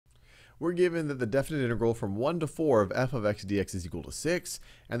we're given that the definite integral from 1 to 4 of f of x dx is equal to 6,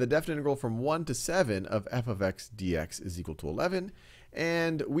 and the definite integral from 1 to 7 of f of x dx is equal to 11.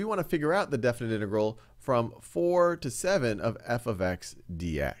 And we want to figure out the definite integral from 4 to 7 of f of x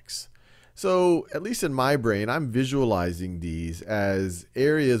dx. So at least in my brain, I'm visualizing these as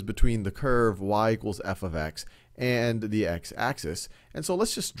areas between the curve y equals f of x and the x-axis. And so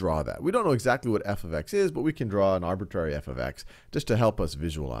let's just draw that. We don't know exactly what f of x is, but we can draw an arbitrary f of x just to help us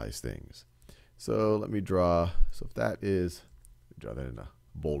visualize things. So let me draw, so if that is, draw that in a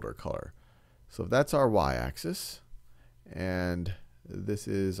bolder color. So if that's our y-axis, and this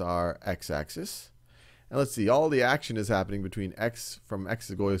is our x-axis. And let's see, all the action is happening between x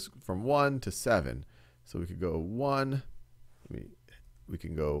goes from 1 to 7. So we could go 1, we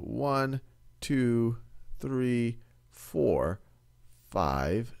can go 1, 2, 3, 4,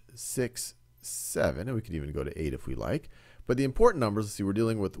 5, 6, 7, and we can even go to 8 if we like. But the important numbers, let's see, we're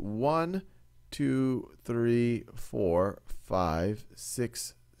dealing with 1, 2, 3, 4, 5,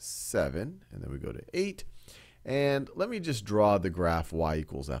 6, 7, and then we go to 8. And let me just draw the graph y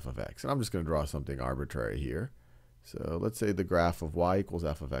equals f of x. And I'm just going to draw something arbitrary here. So let's say the graph of y equals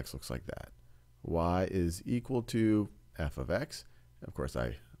f of x looks like that. Y is equal to f of x. And of course,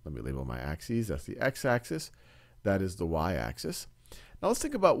 let me label my axes. That's the x-axis. That is the y-axis. Now let's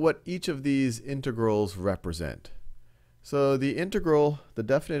think about what each of these integrals represent. So the integral, the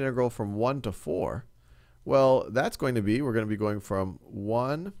definite integral from 1 to 4, well, that's going to be, we're going to be going from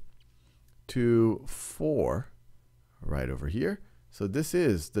 1 to 4 right over here. So this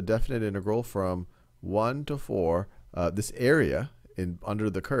is the definite integral from 1 to 4, this area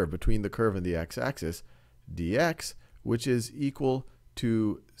under the curve, between the curve and the x-axis, dx, which is equal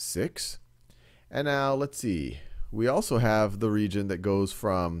to 6. And now let's see. We also have the region that goes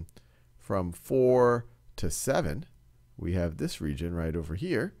from 4 to 7. We have this region right over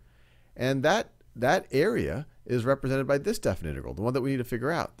here. And that area is represented by this definite integral, the one that we need to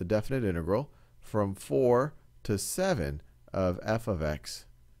figure out, the definite integral from 4 to 7 of f of x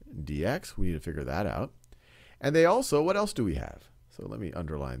dx. We need to figure that out. And they also, what else do we have? So let me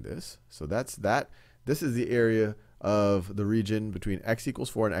underline this. So that's that. This is the area of the region between x equals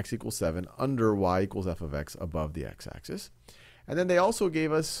 4 and x equals 7 under y equals f of x above the x-axis. And then they also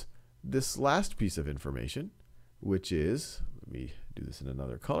gave us this last piece of information, which is, let me do this in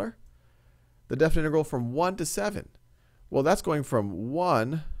another color, the definite integral from 1 to 7. Well, that's going from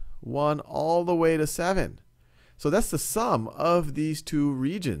 1 all the way to 7. So that's the sum of these two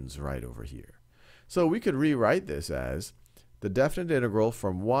regions right over here. So we could rewrite this as the definite integral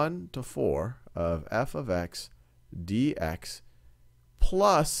from 1 to 4 of f of x dx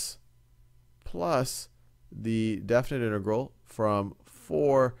plus the definite integral from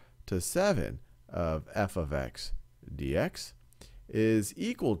 4 to 7 of f of x dx is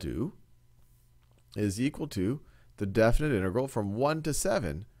equal to the definite integral from 1 to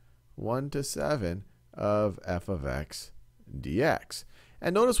 7 of f of x dx.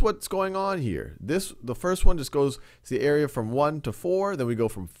 And notice what's going on here. The first one just goes, it's the area from 1 to 4, then we go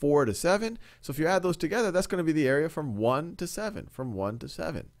from 4 to 7. So if you add those together, that's going to be the area from 1 to 7, from 1 to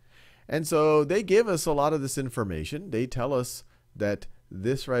 7. And so they give us a lot of this information. They tell us that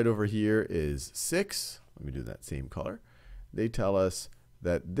this right over here is 6. Let me do that same color. They tell us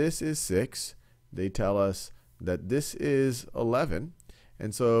that this is 6. They tell us that this is 11.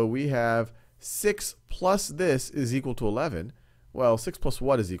 And so we have 6 plus this is equal to 11. Well, 6 plus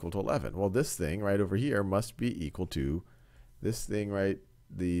what is equal to 11? Well, this thing right over here must be equal to this thing, right?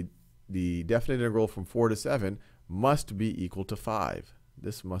 The definite integral from 4 to 7 must be equal to 5.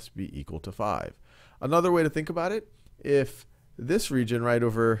 This must be equal to 5. Another way to think about it, if this region right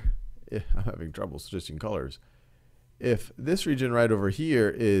over, I'm having trouble switching colors. If this region right over here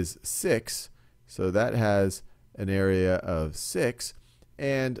is 6, so that has an area of 6,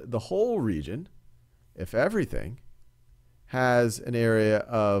 and the whole region, if everything, has an area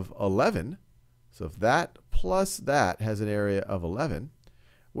of 11, so if that plus that has an area of 11,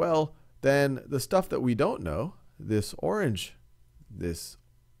 well, then the stuff that we don't know, this orange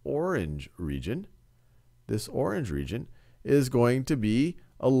region is going to be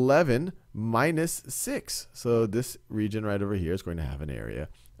 11 minus 6. So this region right over here is going to have an area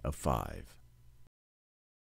of 5.